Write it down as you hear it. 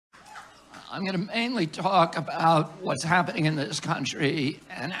I'm going to mainly talk about what's happening in this country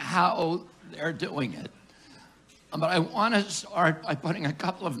and how they're doing it. But I want to start by putting a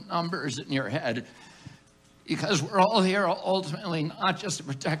couple of numbers in your head, because we're all here ultimately not just to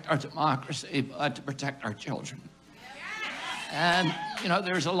protect our democracy, but to protect our children. And, you know,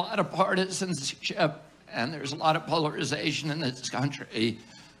 there's a lot of partisanship and there's a lot of polarization in this country.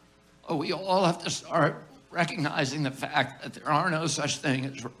 We all have to start recognizing the fact that there are no such thing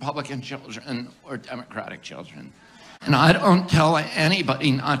as Republican children or Democratic children. And I don't tell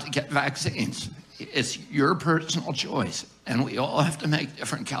anybody not to get vaccines. It's your personal choice. And we all have to make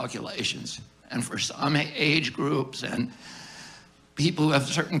different calculations. And for some age groups and people who have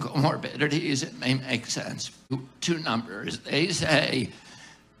certain comorbidities, it may make sense. Two numbers. They say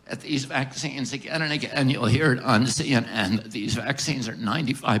that these vaccines, again and again, you'll hear it on CNN, that these vaccines are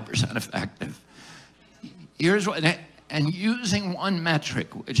 95% effective. Here's what, and using one metric,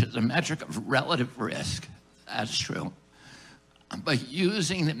 which is a metric of relative risk, that's true. But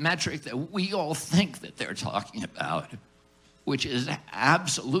using the metric that we all think that they're talking about, which is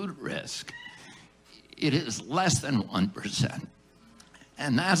absolute risk, it is less than 1%.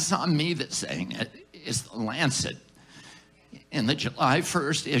 And that's not me that's saying it, it's the Lancet. In the July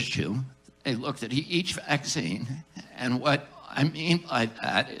 1st issue, they looked at each vaccine, and what I mean by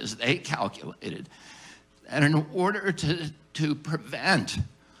that is they calculated that in order to prevent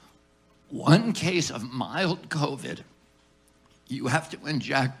one case of mild COVID, you have to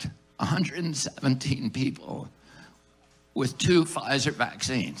inject 117 people with 2 Pfizer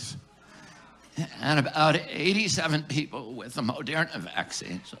vaccines and about 87 people with the Moderna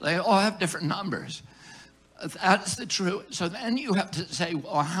vaccine. So they all have different numbers. That's the truth. So then you have to say,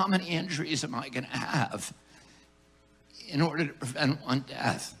 well, how many injuries am I going to have in order to prevent one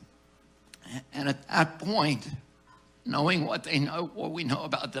death? And at that point, knowing what they know, what we know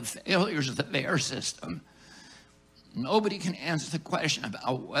about the failures of the VAERS system, nobody can answer the question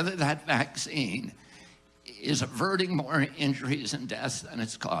about whether that vaccine is averting more injuries and deaths than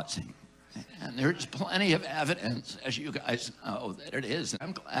it's causing. And there's plenty of evidence, as you guys know, that it is. And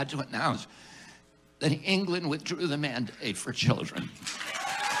I'm glad to announce that England withdrew the mandate for children.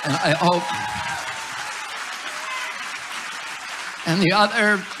 And I hope. And the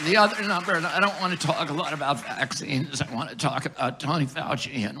other number, and I don't want to talk a lot about vaccines, I want to talk about Tony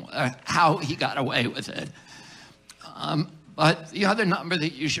Fauci and how he got away with it. But the other number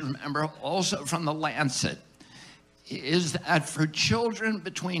that you should remember, also from the Lancet, is that for children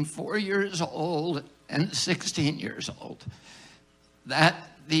between 4 years old and 16 years old, that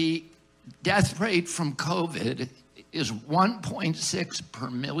the death rate from COVID is 1.6 per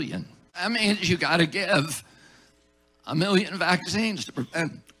million. That means you got to give 1 million vaccines to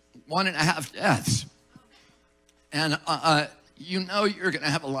prevent 1.5 deaths. And you know you're going to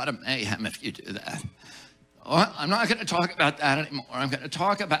have a lot of mayhem if you do that. I'm not going to talk about that anymore. I'm going to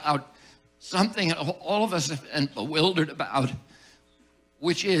talk about something that all of us have been bewildered about,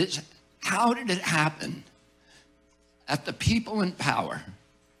 which is, how did it happen that the people in power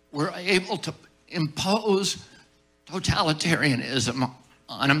were able to impose totalitarianism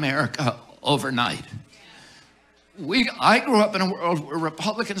on America overnight? I grew up in a world where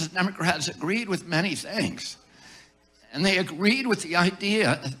Republicans and Democrats agreed with many things. And they agreed with the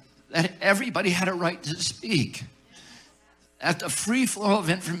idea that everybody had a right to speak, that the free flow of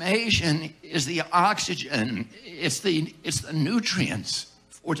information is the oxygen, it's the nutrients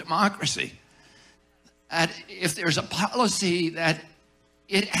for democracy. That if there's a policy that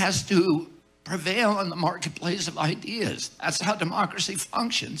it has to prevail in the marketplace of ideas, that's how democracy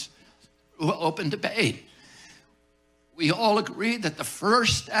functions, through open debate. We all agree that the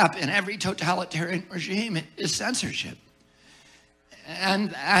first step in every totalitarian regime is censorship. And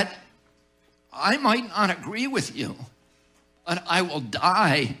that I might not agree with you, but I will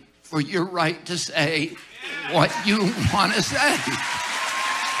die for your right to say what you want to say.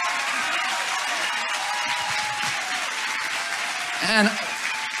 And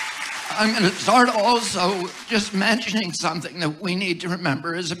I'm going to start also just mentioning something that we need to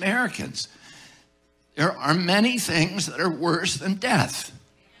remember as Americans. There are many things that are worse than death.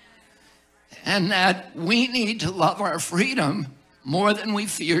 And that we need to love our freedom more than we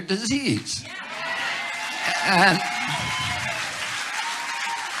fear disease. And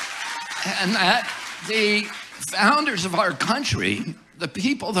that the founders of our country, the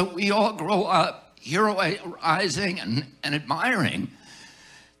people that we all grow up heroizing and admiring,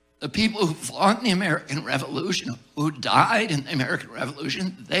 the people who fought in the American Revolution, who died in the American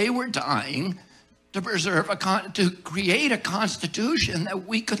Revolution, they were dying to preserve to create a constitution that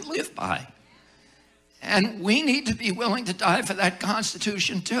we could live by. And we need to be willing to die for that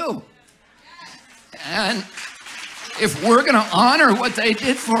constitution too. And if we're going to honor what they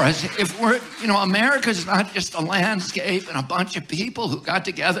did for us, if we're, America's not just a landscape and a bunch of people who got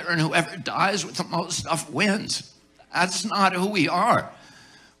together and whoever dies with the most stuff wins. That's not who we are.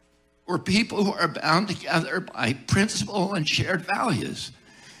 We're people who are bound together by principle and shared values.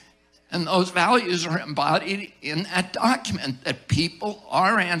 And those values are embodied in that document that people,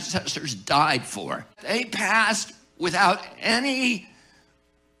 our ancestors, died for. They passed without any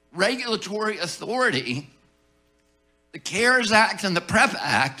regulatory authority the CARES Act and the PrEP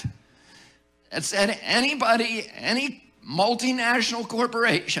Act that said anybody, any multinational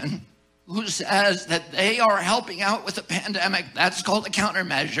corporation who says that they are helping out with the pandemic, that's called a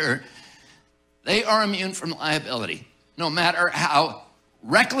countermeasure, they are immune from liability, no matter how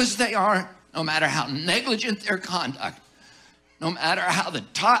reckless they are, no matter how negligent their conduct, no matter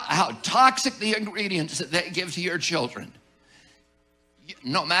how toxic the ingredients that they give to your children,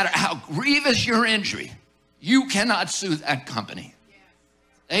 no matter how grievous your injury, you cannot sue that company.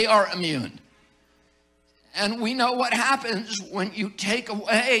 They are immune. And we know what happens when you take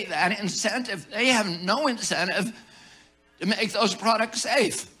away that incentive. They have no incentive to make those products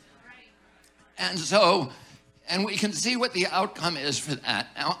safe. And we can see what the outcome is for that.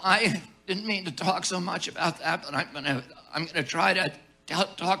 Now, I didn't mean to talk so much about that, but I'm gonna try to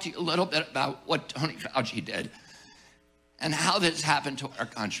talk to you a little bit about what Tony Fauci did and how this happened to our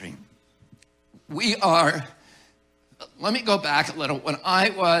country. Let me go back a little. When I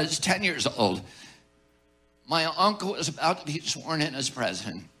was 10 years old, my uncle was about to be sworn in as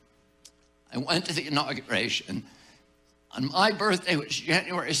president. I went to the inauguration. On my birthday, which was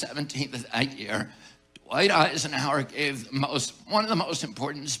January 17th of that year, Dwight Eisenhower gave one of the most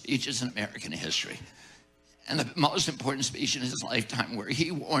important speeches in American history, and the most important speech in his lifetime, where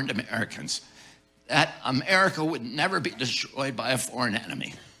he warned Americans that America would never be destroyed by a foreign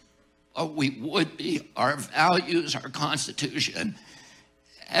enemy. But we would be, our values, our Constitution,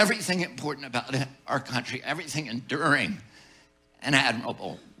 everything important about our country, everything enduring and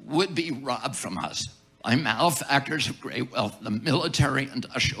admirable would be robbed from us by malefactors of great wealth, the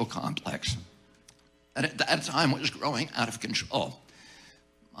military-industrial complex that at that time was growing out of control.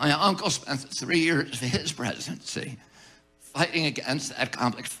 My uncle spent 3 years of his presidency fighting against that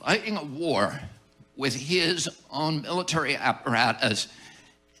complex, fighting a war with his own military apparatus,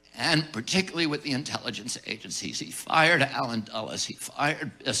 and particularly with the intelligence agencies. He fired Allen Dulles, he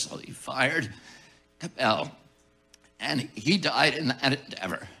fired Bissell, he fired Cabell, and he died in that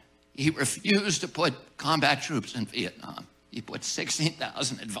endeavor. He refused to put combat troops in Vietnam. He put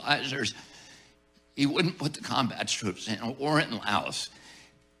 16,000 advisors. He wouldn't put the combat troops in a war in Laos.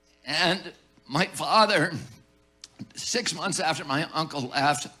 And my father, 6 months after my uncle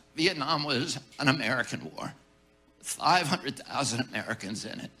left, Vietnam was an American war. 500,000 Americans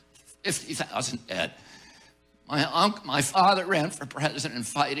in it, 50,000 dead. My father ran for president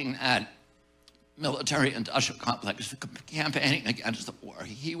fighting that military-industrial complex, campaigning against the war.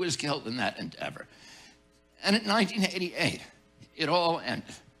 He was killed in that endeavor. And in 1988, it all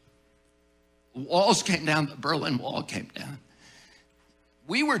ended. The walls came down, the Berlin Wall came down.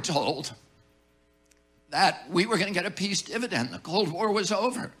 We were told that we were going to get a peace dividend. The Cold War was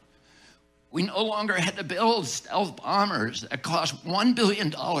over. We no longer had to build stealth bombers that cost $1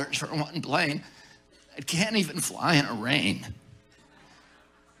 billion for one plane that can't even fly in a rain.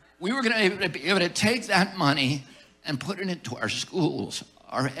 We were going to be able to take that money and put it into our schools,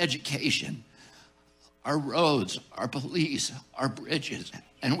 our education, our roads, our police, our bridges.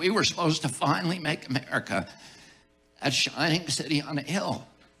 And we were supposed to finally make America a shining city on a hill.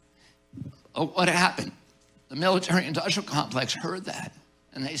 But what happened? The military-industrial complex heard that,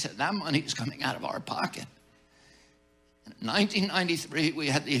 and they said, that money is coming out of our pocket. In 1993, we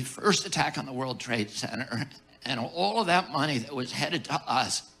had the first attack on the World Trade Center, and all of that money that was headed to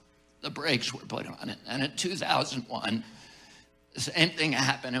us, the brakes were put on it. And in 2001, the same thing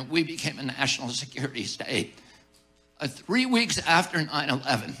happened, and we became a national security state. 3 weeks after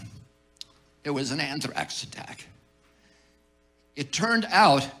 9/11, there was an anthrax attack. It turned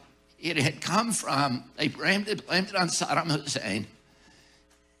out it had come from, they blamed it on Saddam Hussein.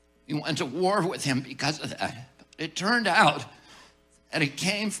 We went to war with him because of that. It turned out that it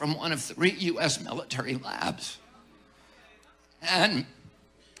came from one of 3 US military labs. And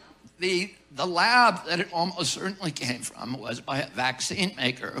the lab that it almost certainly came from was by a vaccine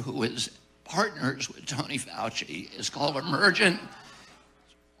maker who was partners with Tony Fauci. It's called Emergent,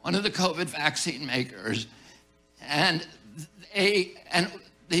 one of the COVID vaccine makers. And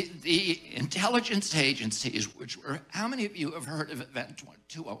the intelligence agencies, which were, how many of you have heard of Event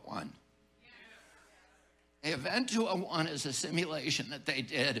 201? Event 201 is a simulation that they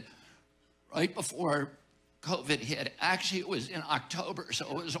did right before COVID hit. Actually, it was in October,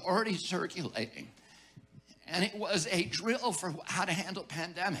 so it was already circulating. And it was a drill for how to handle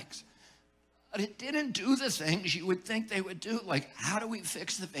pandemics. But it didn't do the things you would think they would do, like how do we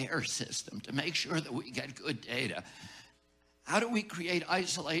fix the VAERS system to make sure that we get good data? How do we create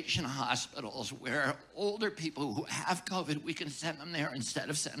isolation hospitals where older people who have COVID, we can send them there instead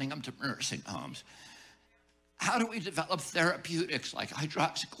of sending them to nursing homes? How do we develop therapeutics like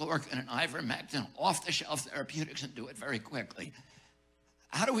hydroxychloroquine and ivermectin, off-the-shelf therapeutics, and do it very quickly?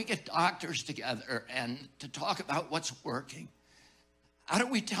 How do we get doctors together and to talk about what's working? How do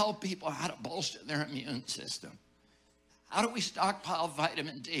we tell people how to bolster their immune system? How do we stockpile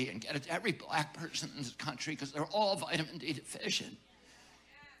vitamin D and get it to every black person in this country because they're all vitamin D deficient?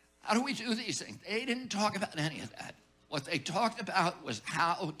 How do we do these things? They didn't talk about any of that. What they talked about was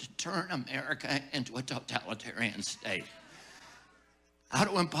how to turn America into a totalitarian state, how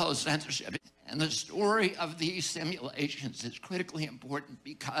to impose censorship. And the story of these simulations is critically important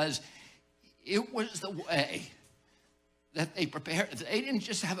because it was the way that they prepared. They didn't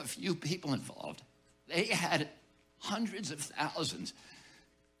just have a few people involved. They had hundreds of thousands.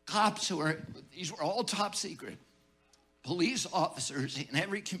 Cops these were all top secret. Police officers in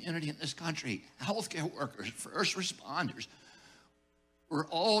every community in this country, healthcare workers, first responders, were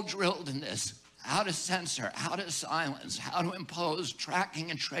all drilled in this. How to censor, how to silence, how to impose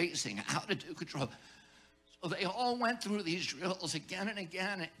tracking and tracing, how to do control. So they all went through these drills again and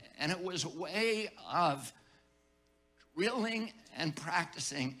again, and it was a way of drilling and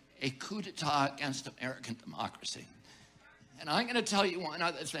practicing a coup d'etat against American democracy. And I'm going to tell you one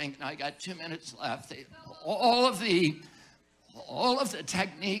other thing, and I got 2 minutes left. All of the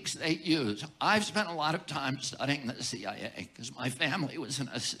techniques they use, I've spent a lot of time studying the CIA because my family was in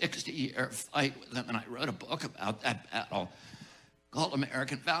a 60-year fight with them, and I wrote a book about that battle called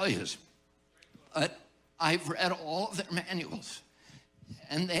American Values. But I've read all of their manuals,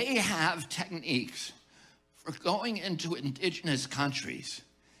 and they have techniques for going into indigenous countries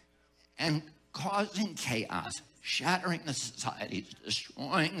and causing chaos, shattering the societies,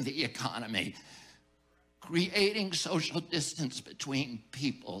 destroying the economy, creating social distance between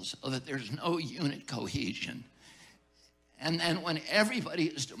people so that there's no unit cohesion. And then when everybody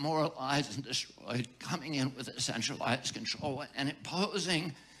is demoralized and destroyed, coming in with a centralized control and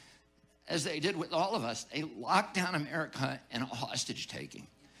imposing, as they did with all of us, they locked down America in a hostage taking.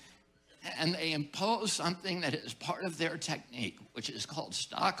 And they impose something that is part of their technique, which is called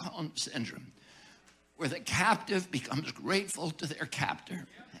Stockholm Syndrome, where the captive becomes grateful to their captor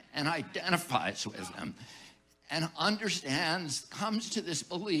and identifies with them and understands, comes to this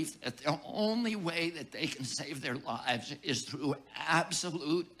belief that the only way that they can save their lives is through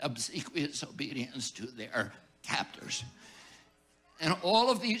absolute obsequious obedience to their captors. And all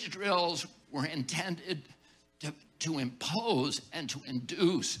of these drills were intended to impose and to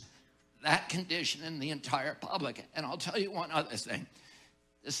induce that condition in the entire public. And I'll tell you one other thing.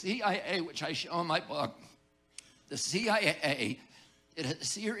 The CIA, which I show in my book, the CIA did a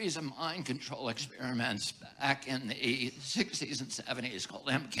series of mind control experiments back in the 60s and 70s called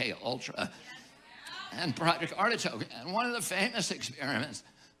MK Ultra and Project Artichoke. And one of the famous experiments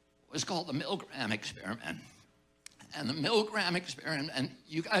was called the Milgram experiment. And the Milgram experiment, and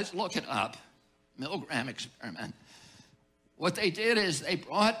you guys look it up, Milgram experiment. What they did is they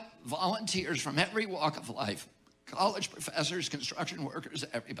brought volunteers from every walk of life, college professors, construction workers,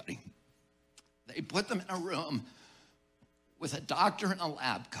 everybody. They put them in a room with a doctor in a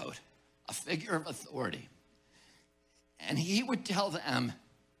lab coat, a figure of authority. And he would tell them,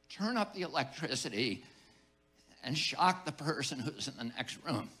 turn up the electricity and shock the person who's in the next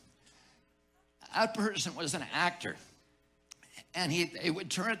room. That person was an actor. And they would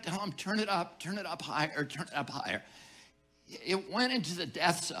tell him, turn it up higher, turn it up higher. It went into the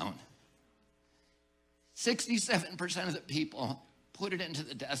death zone. 67% of the people put it into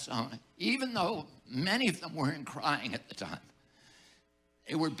the death zone, even though many of them weren't crying at the time.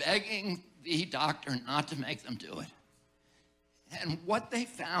 They were begging the doctor not to make them do it. And what they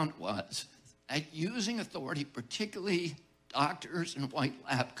found was that using authority, particularly doctors in white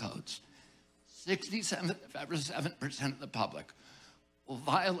lab coats, 67% of the public will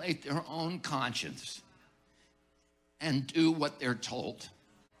violate their own conscience and do what they're told.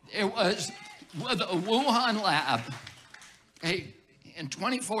 It was with a Wuhan lab, in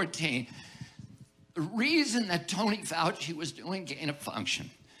 2014, the reason that Tony Fauci was doing gain of function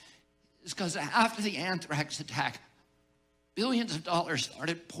is because after the anthrax attack, billions of dollars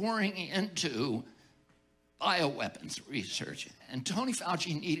started pouring into bioweapons research. And Tony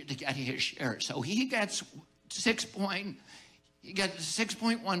Fauci needed to get his share. So he gets He gets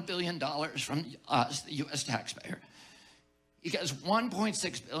 $6.1 billion from us, the US taxpayer. He gets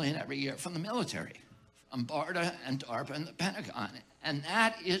 $1.6 billion every year from the military, from BARDA and DARPA and the Pentagon. And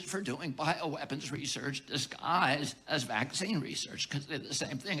that is for doing bioweapons research disguised as vaccine research, because they're the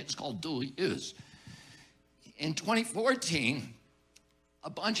same thing. It's called dual use. In 2014, a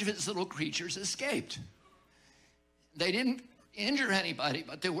bunch of his little creatures escaped. They didn't injure anybody,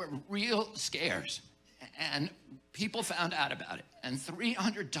 but there were real scares. And people found out about it. And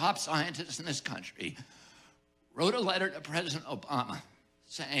 300 top scientists in this country wrote a letter to President Obama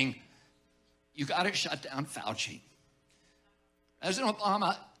saying, you got to shut down Fauci. President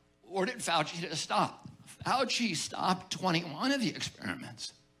Obama ordered Fauci to stop. Fauci stopped 21 of the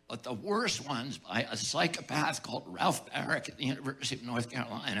experiments, but the worst ones by a psychopath called Ralph Baric at the University of North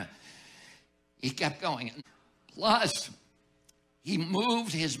Carolina. He kept going. Plus, he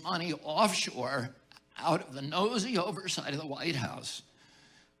moved his money offshore out of the nosy oversight of the White House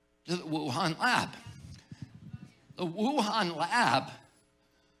to the Wuhan lab. The Wuhan lab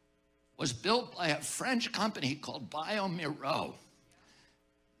was built by a French company called bioMérieux.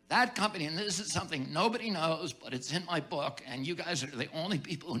 That company, and this is something nobody knows, but it's in my book, and you guys are the only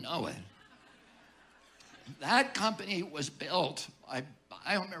people who know it. That company was built by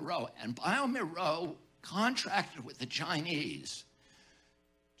bioMérieux, and bioMérieux contracted with the Chinese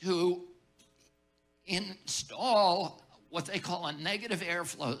to install what they call a negative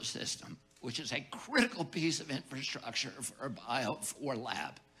airflow system, which is a critical piece of infrastructure for a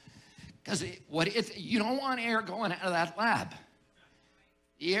lab. Because you don't want air going out of that lab.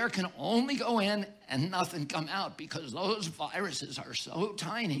 The air can only go in and nothing come out, because those viruses are so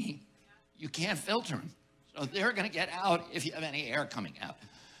tiny, you can't filter them. So they're going to get out if you have any air coming out.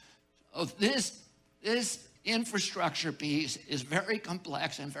 So this infrastructure piece is very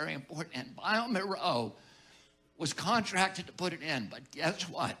complex and very important. And bioMérieux was contracted to put it in, but guess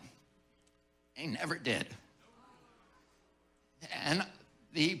what? They never did. And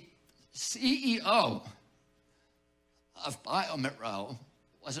the CEO of bioMérieux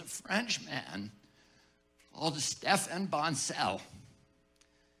was a French man called Stéphane Bancel.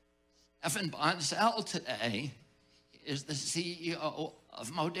 Stéphane Bancel today is the CEO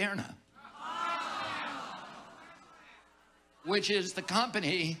of Moderna, which is the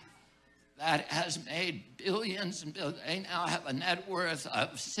company that has made billions and billions. They now have a net worth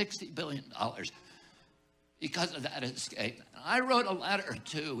of $60 billion because of that escape. And I wrote a letter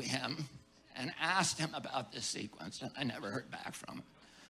to him and asked him about this sequence, and I never heard back from him.